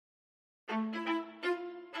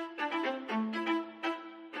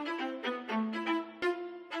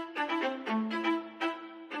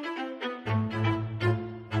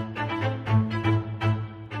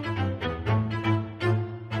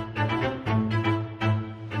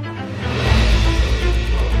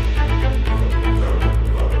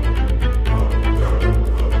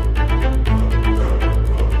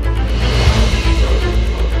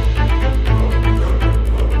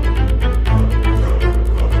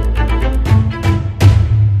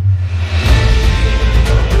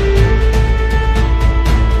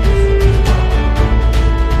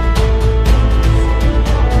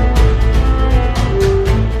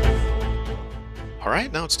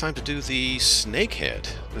it's time to do the snake head.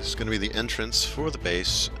 This is going to be the entrance for the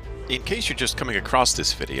base. In case you're just coming across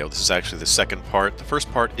this video, this is actually the second part. The first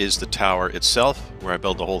part is the tower itself, where I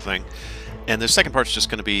build the whole thing. And the second part is just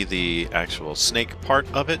going to be the actual snake part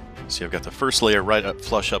of it. So I've got the first layer right up,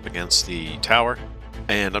 flush up against the tower.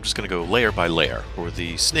 And I'm just going to go layer by layer, or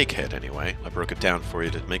the snake head anyway. I broke it down for you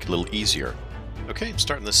to make it a little easier. Okay, I'm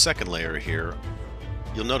starting the second layer here.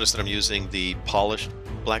 You'll notice that I'm using the polished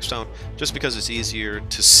blackstone just because it's easier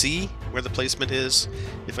to see where the placement is.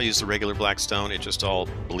 If I use the regular blackstone, it just all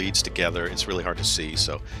bleeds together. It's really hard to see,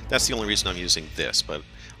 so that's the only reason I'm using this. But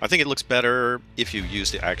I think it looks better if you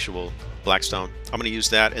use the actual blackstone. I'm going to use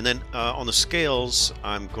that, and then on the scales,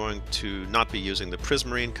 I'm going to not be using the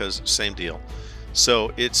prismarine because same deal.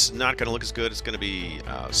 So it's not going to look as good. It's going to be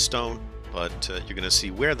stone. But you're going to see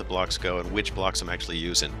where the blocks go and which blocks I'm actually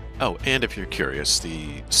using. Oh, and if you're curious,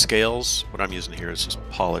 the scales, what I'm using here is just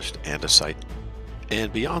polished andesite.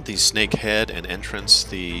 And beyond the snake head and entrance,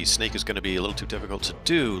 the snake is going to be a little too difficult to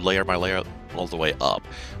do layer by layer all the way up.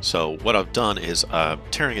 So what I've done is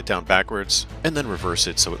tearing it down backwards and then reverse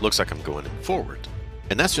it so it looks like I'm going forward.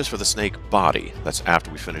 And that's just for the snake body. That's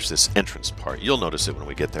after we finish this entrance part. You'll notice it when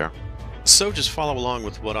we get there. So just follow along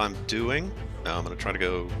with what I'm doing. I'm going to try to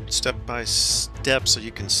go step by step so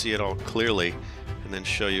you can see it all clearly, and then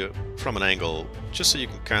show you from an angle just so you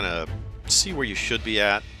can kind of see where you should be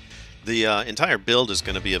at. The entire build is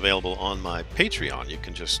going to be available on my Patreon. You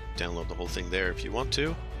can just download the whole thing there if you want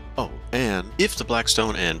to. Oh, and if the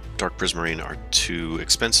blackstone and dark prismarine are too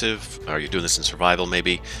expensive, or you're doing this in survival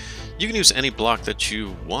maybe, you can use any block that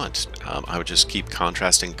you want. I would just keep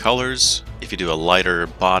contrasting colors. If you do a lighter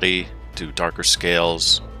body, do darker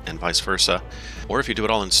scales, and vice versa. Or if you do it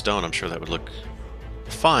all in stone, I'm sure that would look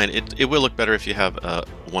fine. It will look better if you have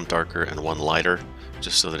one darker and one lighter,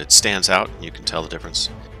 just so that it stands out and you can tell the difference.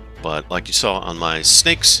 But like you saw on my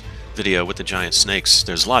snakes video with the giant snakes,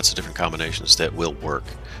 there's lots of different combinations that will work,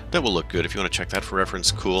 that will look good. If you want to check that for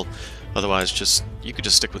reference, cool. Otherwise, you could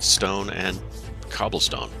just stick with stone and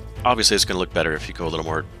cobblestone. Obviously, it's going to look better if you go a little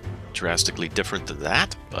more drastically different than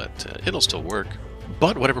that, but it'll still work.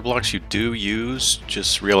 But whatever blocks you do use,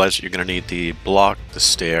 just realize that you're going to need the block, the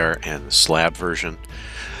stair, and the slab version.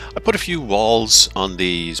 I put a few walls on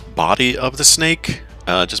the body of the snake,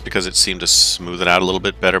 just because it seemed to smooth it out a little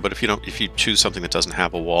bit better. But if you choose something that doesn't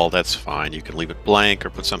have a wall, that's fine. You can leave it blank or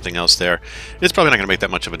put something else there. It's probably not going to make that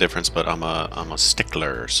much of a difference, but I'm a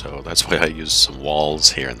stickler, so that's why I use some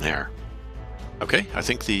walls here and there. Okay, I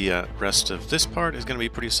think the rest of this part is going to be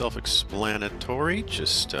pretty self-explanatory.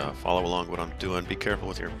 Just follow along what I'm doing. Be careful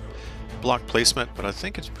with your block placement, but I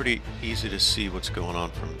think it's pretty easy to see what's going on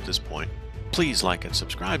from this point. Please like and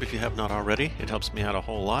subscribe if you have not already. It helps me out a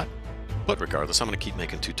whole lot. But regardless, I'm going to keep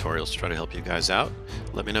making tutorials to try to help you guys out.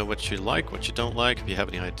 Let me know what you like, what you don't like. If you have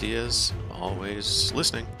any ideas, I'm always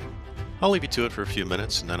listening. I'll leave you to it for a few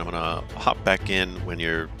minutes, and then I'm going to hop back in when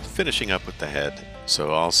you're finishing up with the head.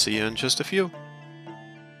 So I'll see you in just a few.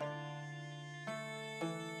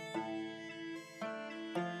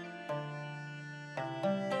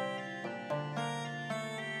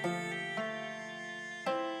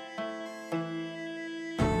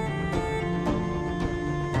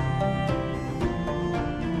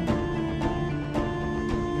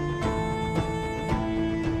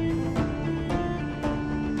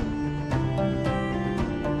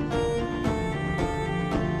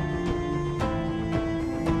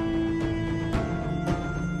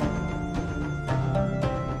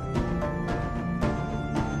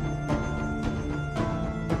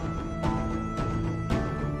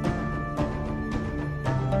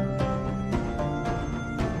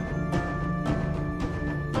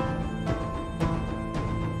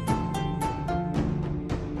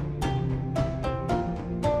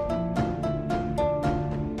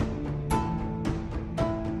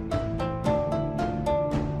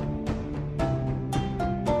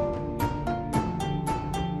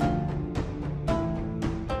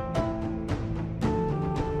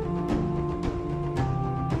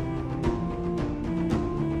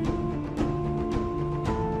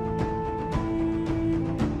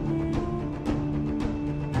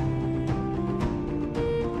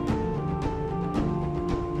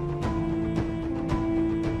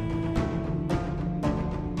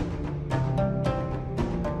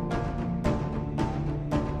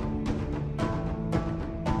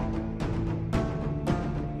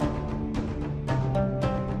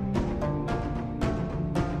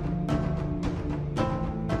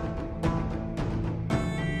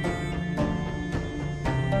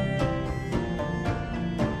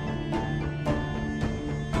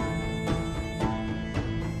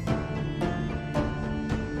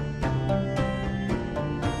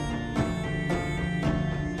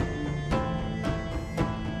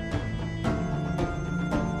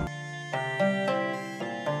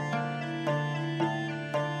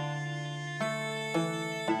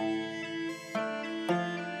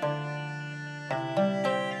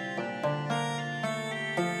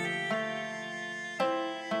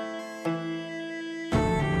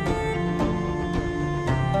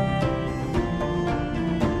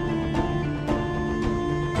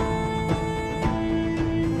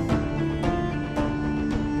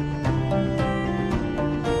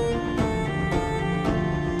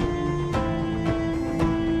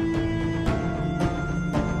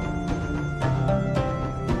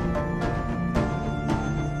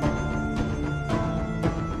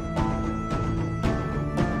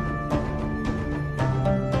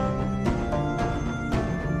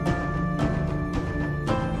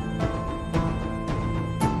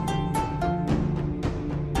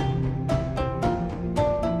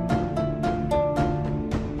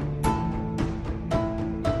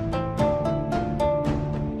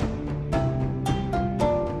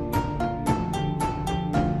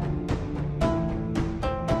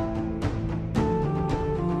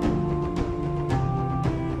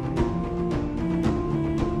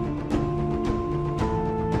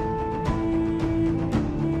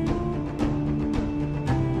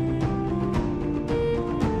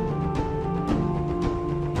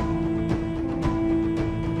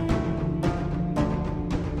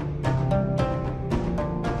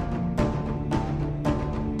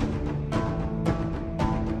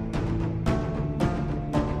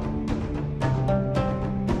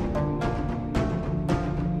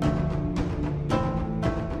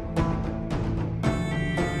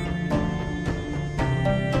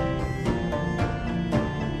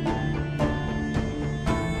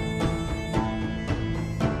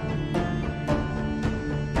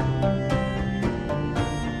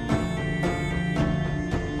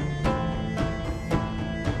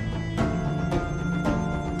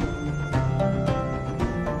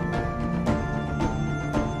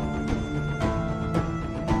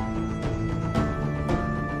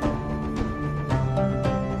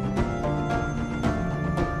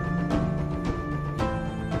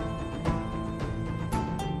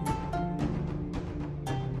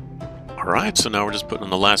 Alright, so now we're just putting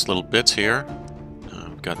in the last little bits here.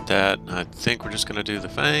 We've got that. I think we're just going to do the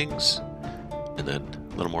fangs, and then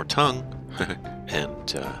a little more tongue, and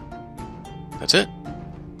that's it.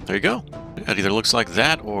 There you go. It either looks like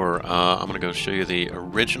that, or I'm going to go show you the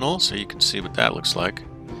original so you can see what that looks like.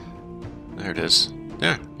 There it is.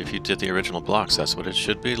 There, if you did the original blocks, that's what it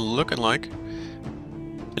should be looking like.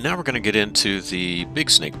 And now we're going to get into the big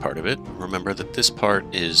snake part of it. Remember that this part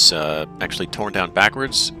is actually torn down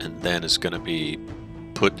backwards and then is going to be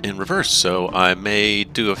put in reverse. So I may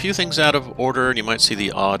do a few things out of order, and you might see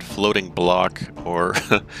the odd floating block, or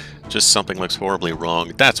just something looks horribly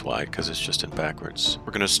wrong. That's why, because it's just in backwards.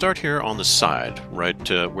 We're going to start here on the side, right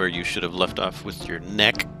where you should have left off with your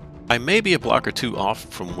neck. I may be a block or two off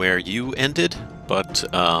from where you ended, but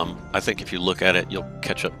I think if you look at it, you'll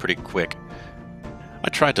catch up pretty quick. I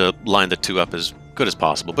tried to line the two up as good as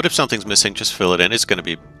possible, but if something's missing, just fill it in. It's going to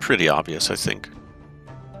be pretty obvious, I think.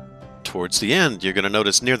 Towards the end, you're going to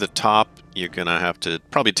notice near the top, you're going to have to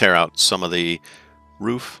probably tear out some of the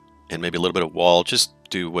roof and maybe a little bit of wall. Just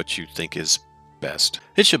do what you think is best.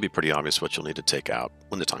 It should be pretty obvious what you'll need to take out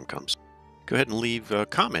when the time comes. Go ahead and leave a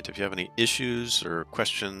comment if you have any issues or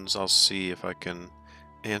questions. I'll see if I can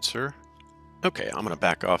answer. Okay, I'm going to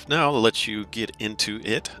back off now. I'll let you get into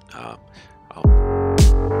it.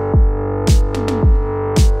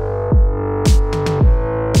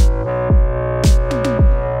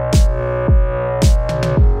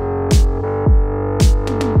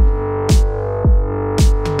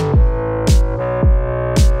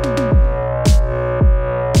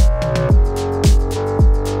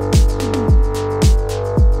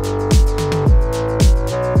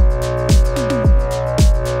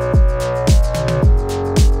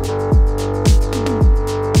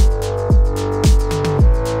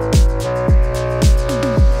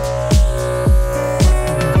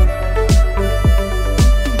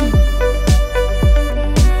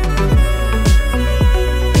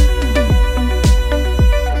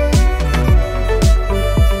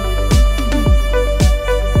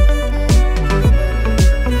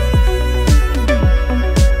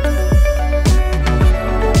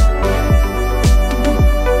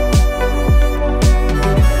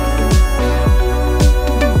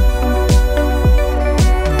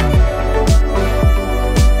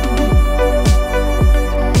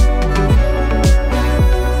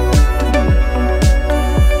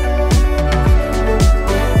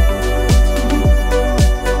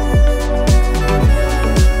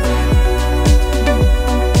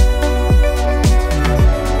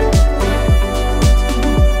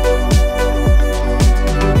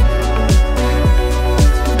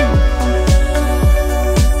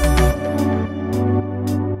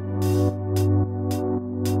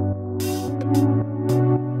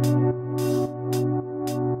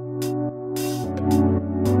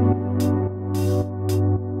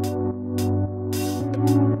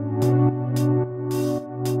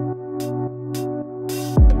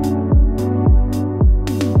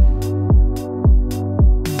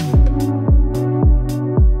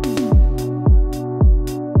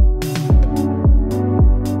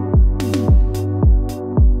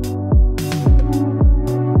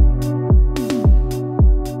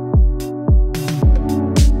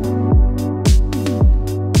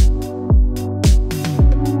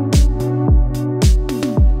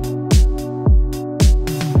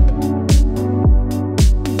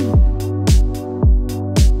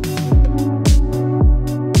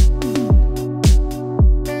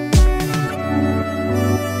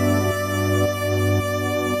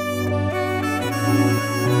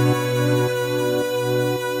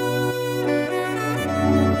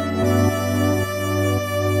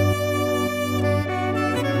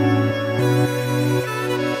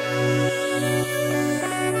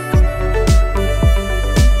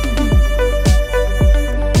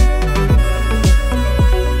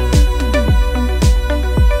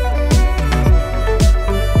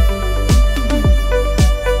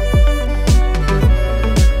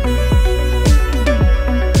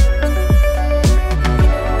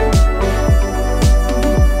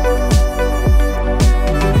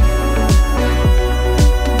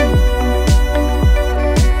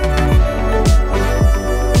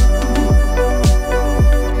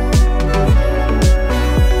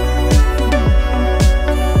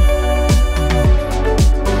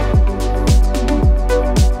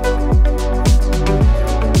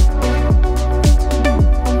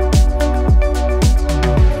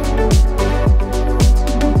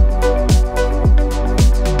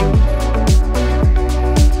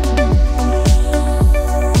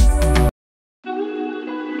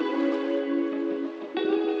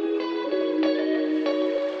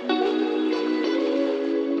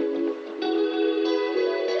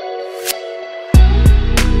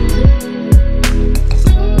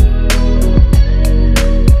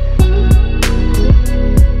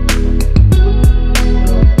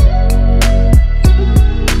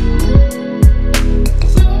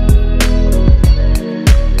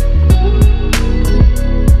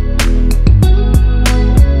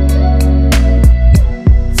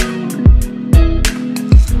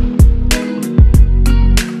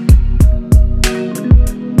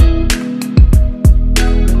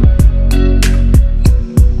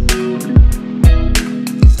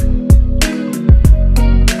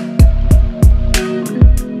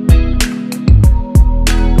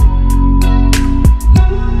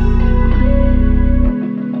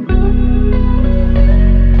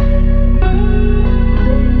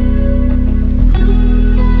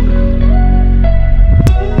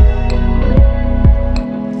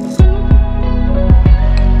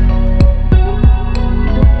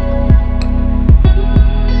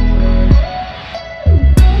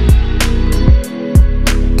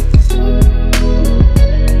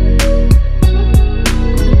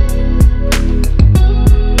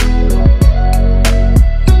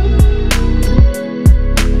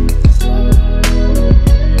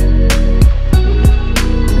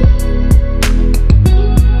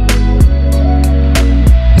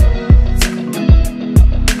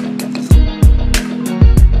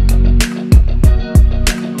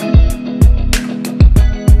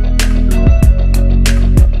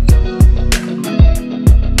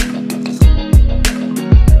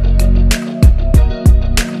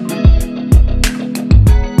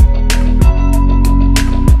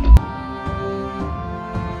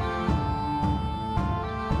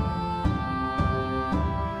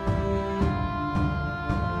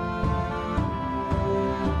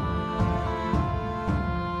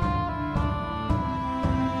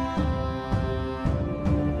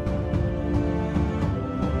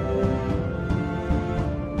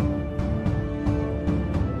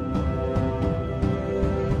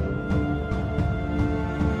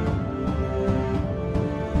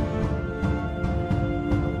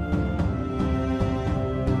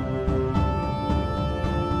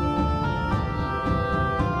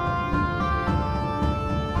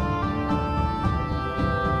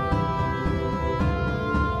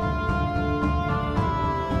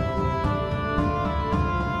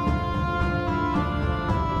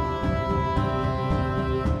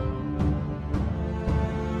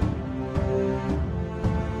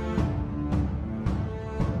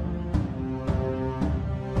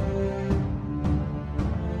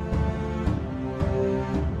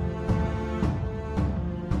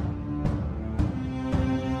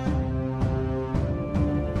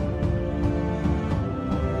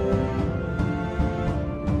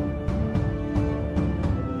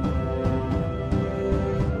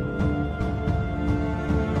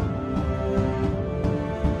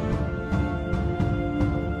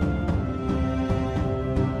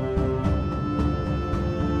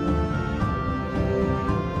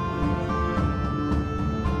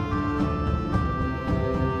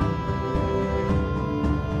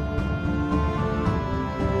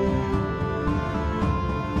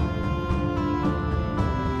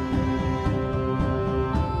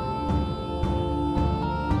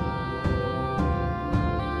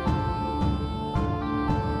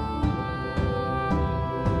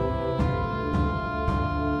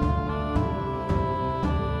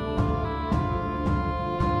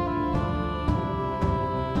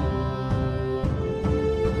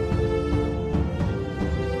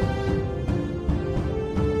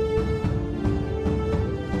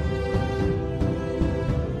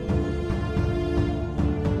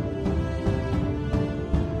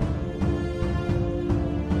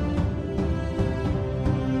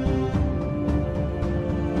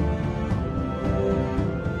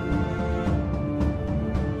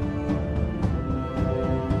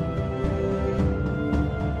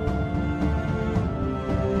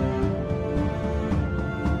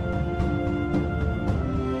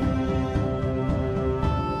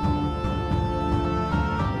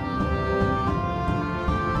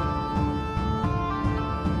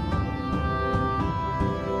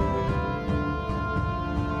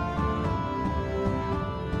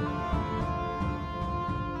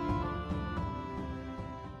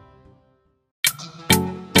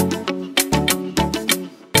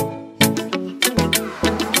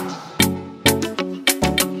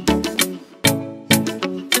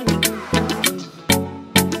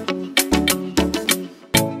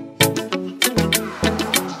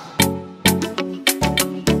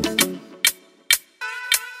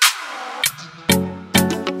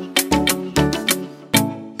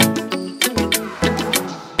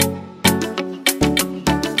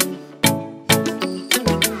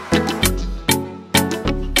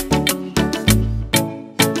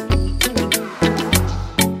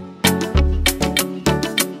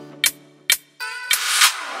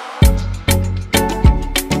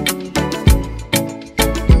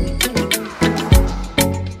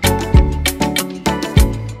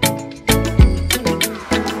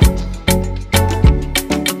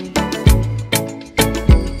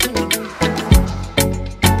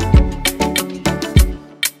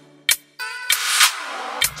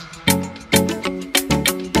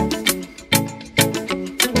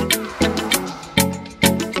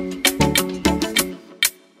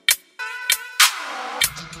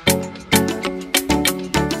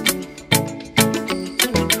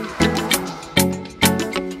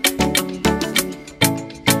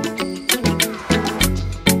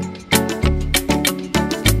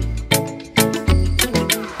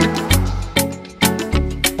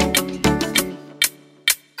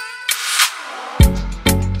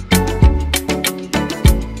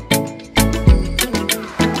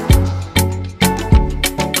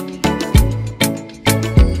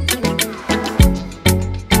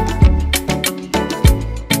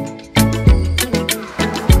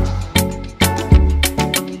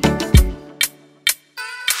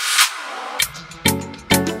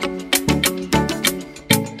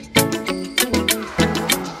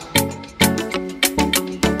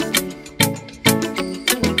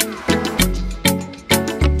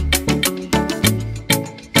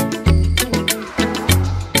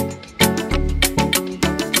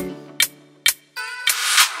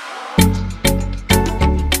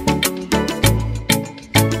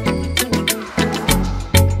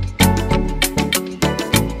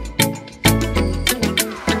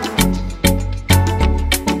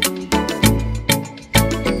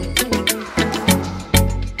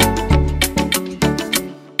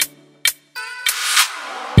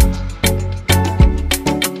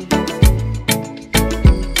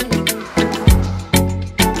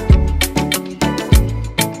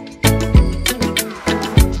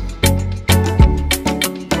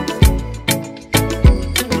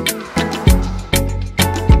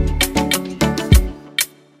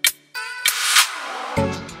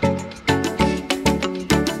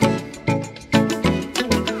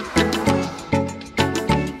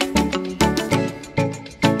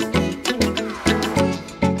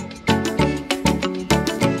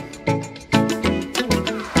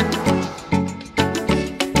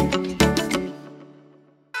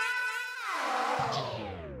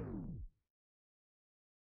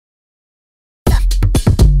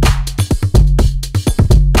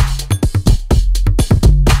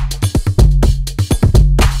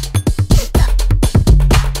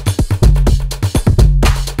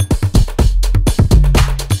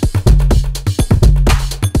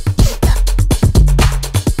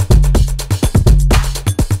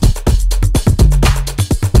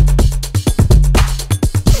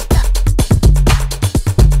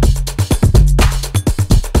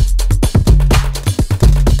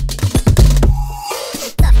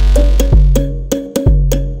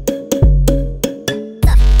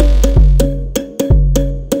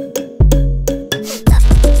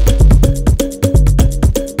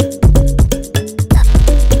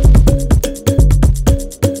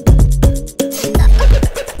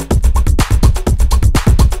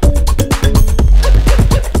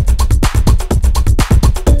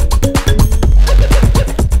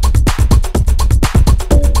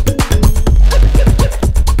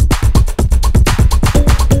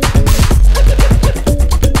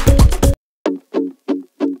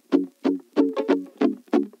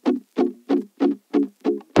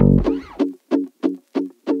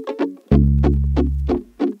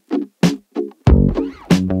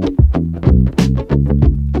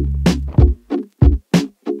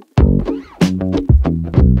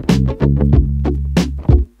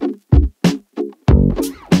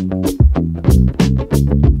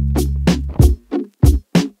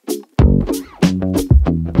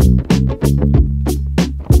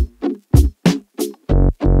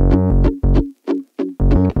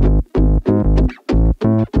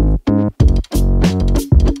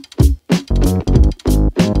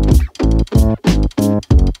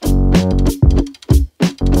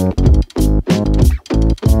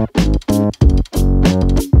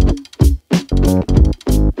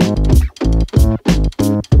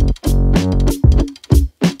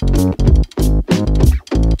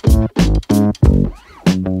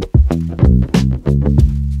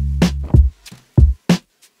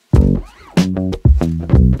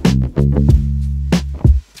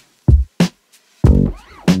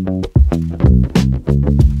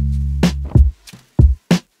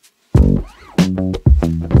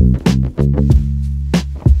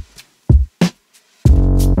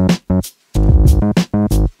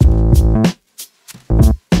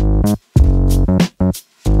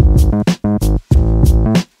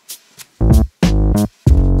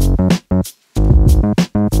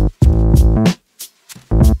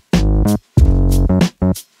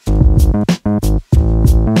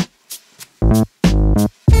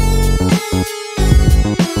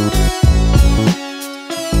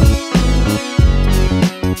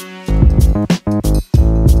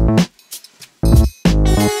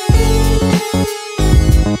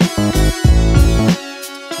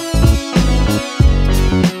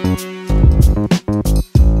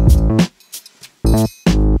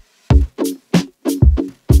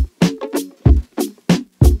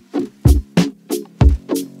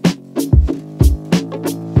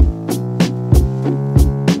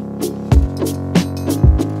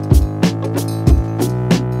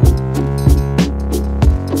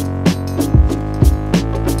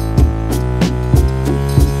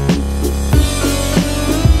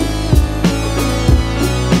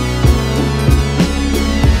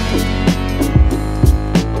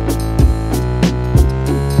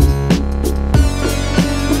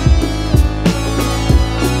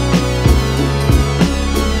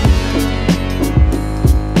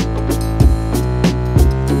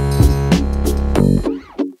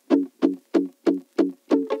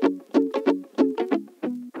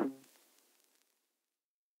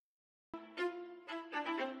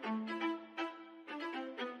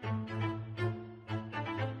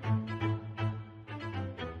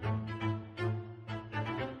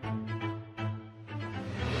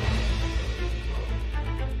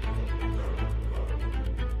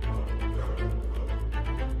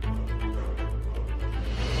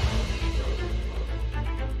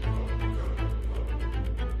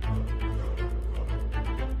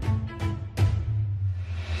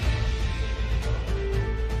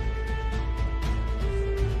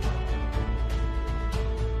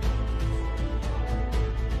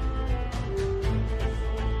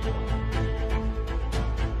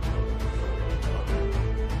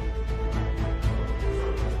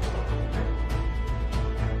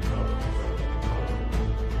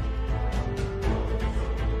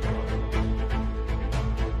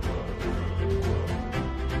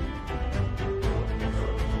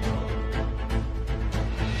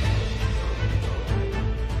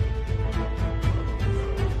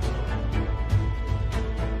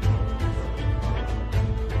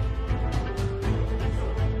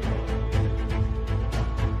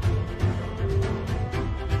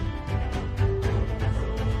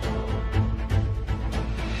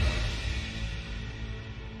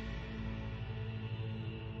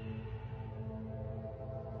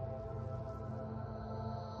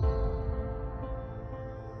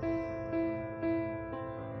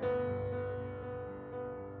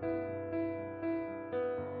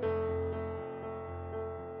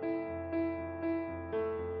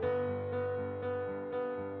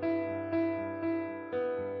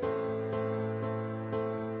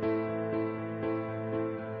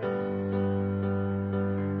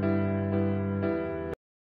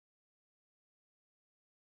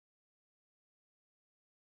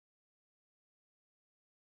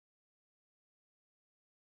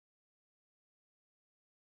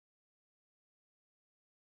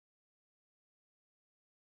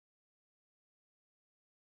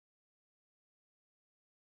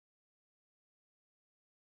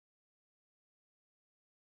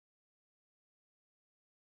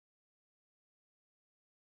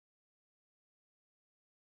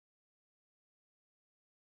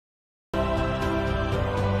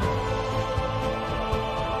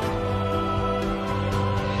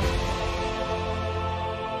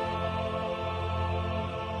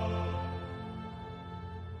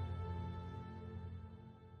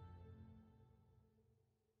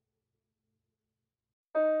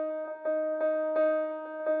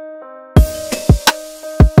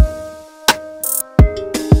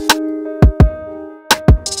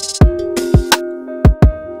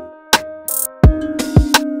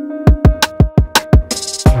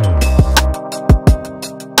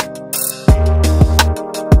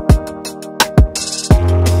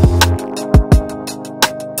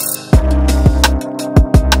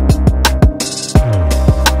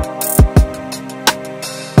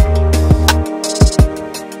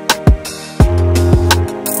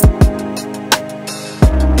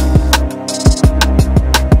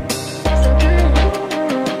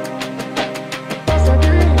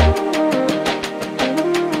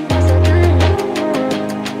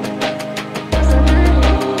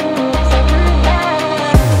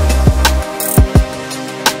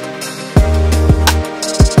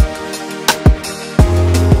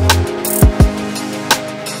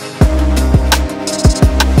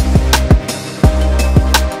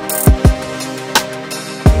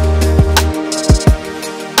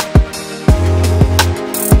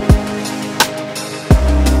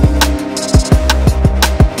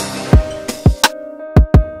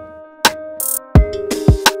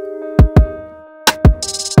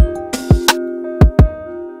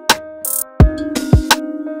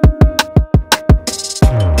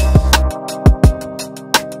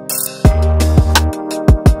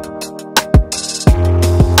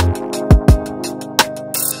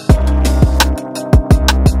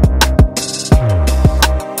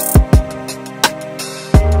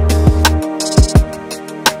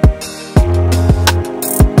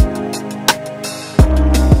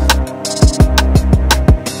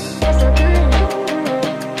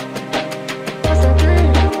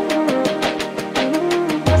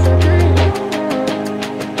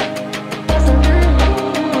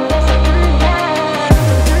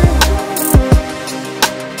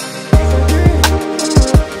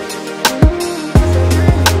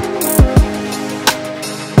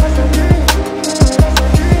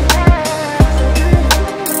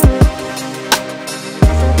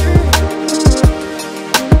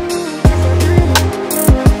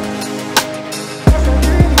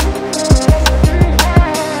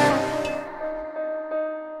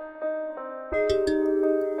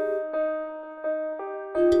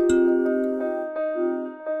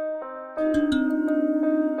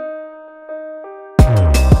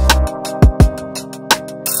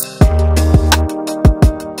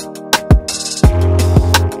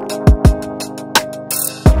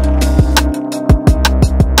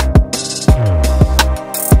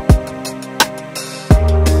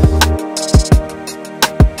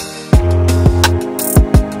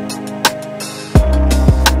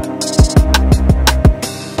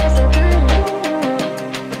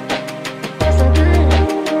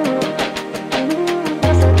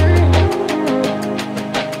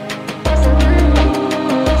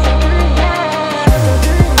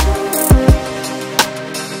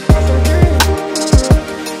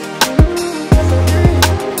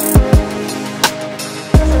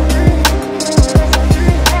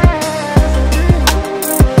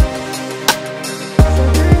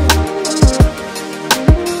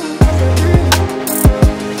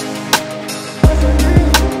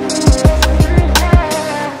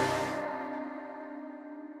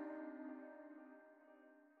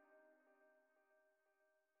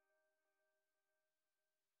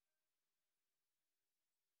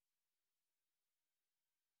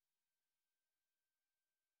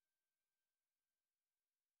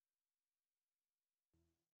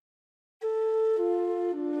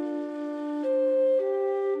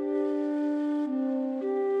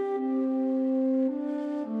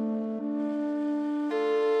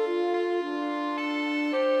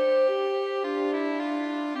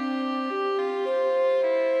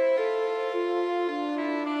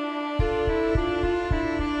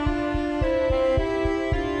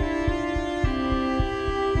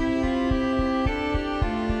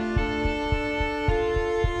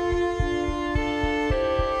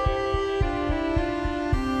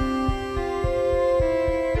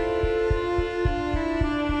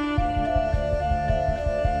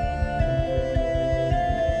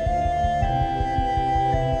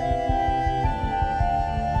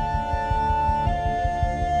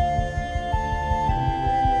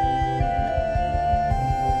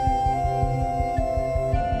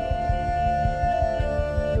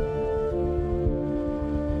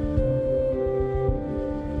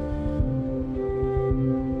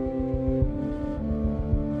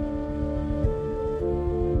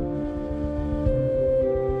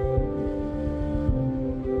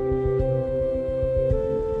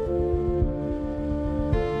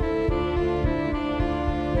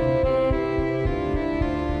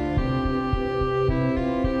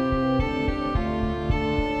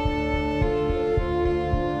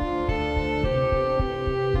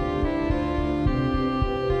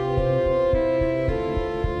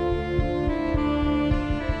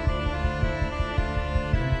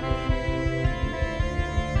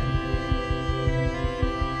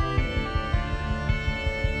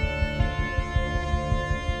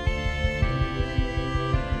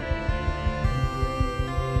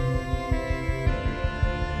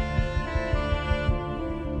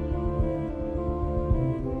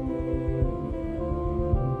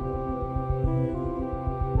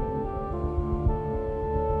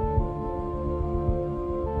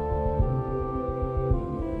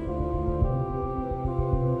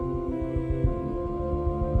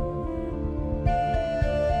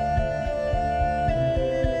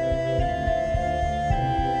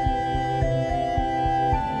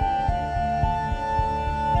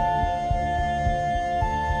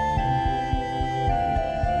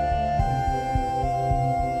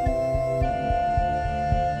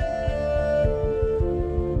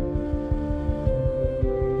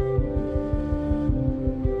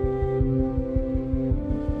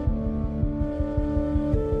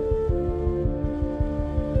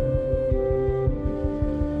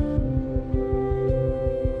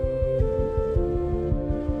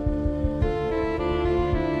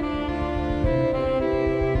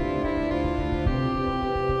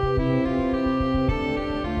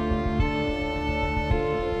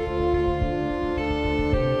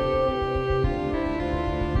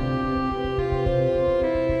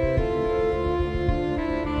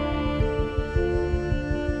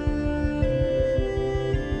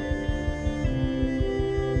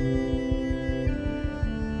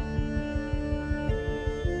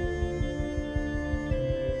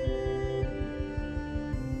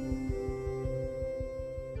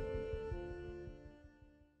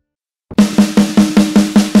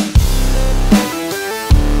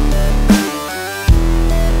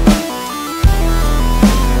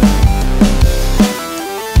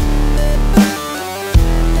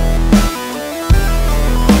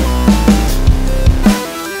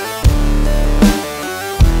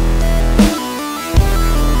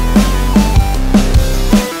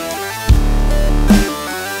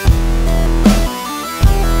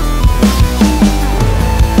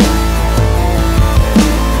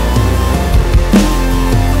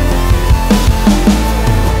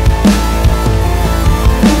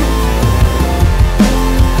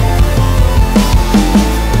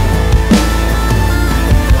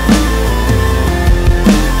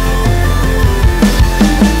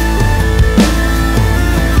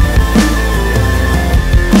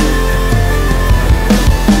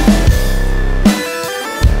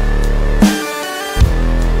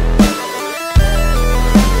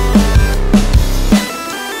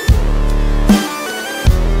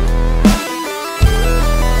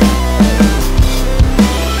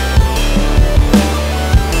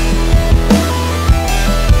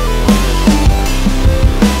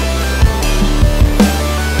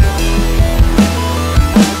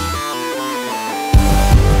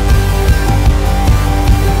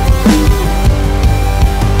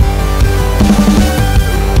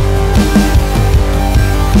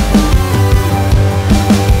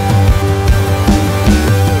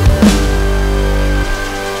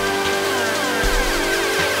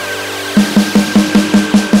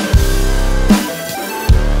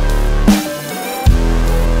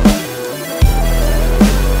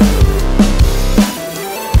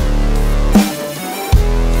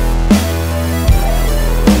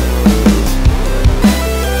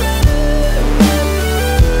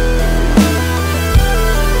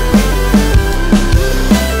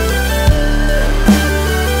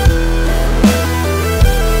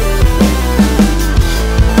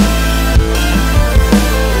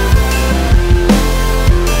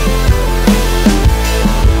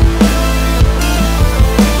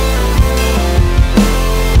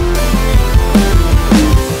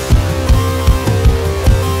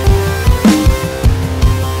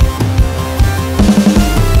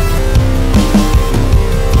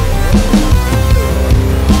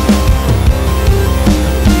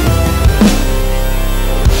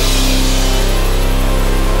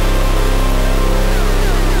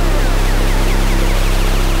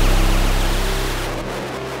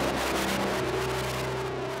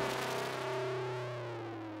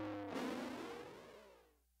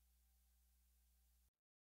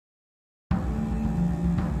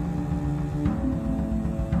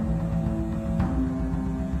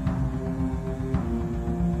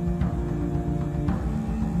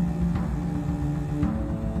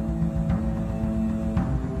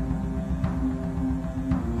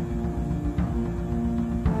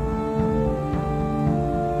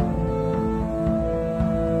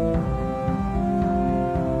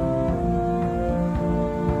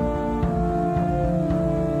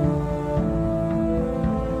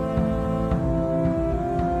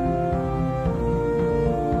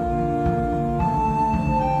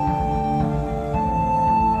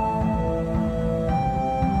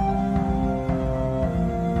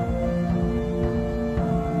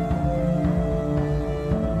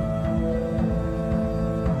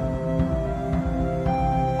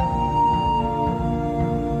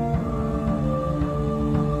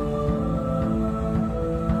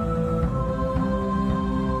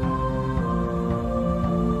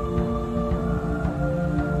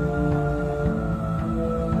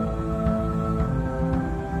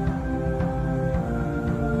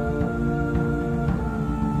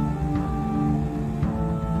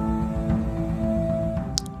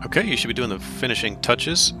 Okay, you should be doing the finishing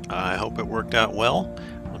touches. I hope it worked out well.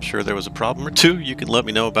 I'm sure there was a problem or two. You can let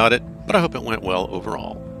me know about it, but I hope it went well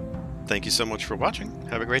overall. Thank you so much for watching.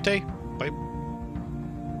 Have a great day. Bye.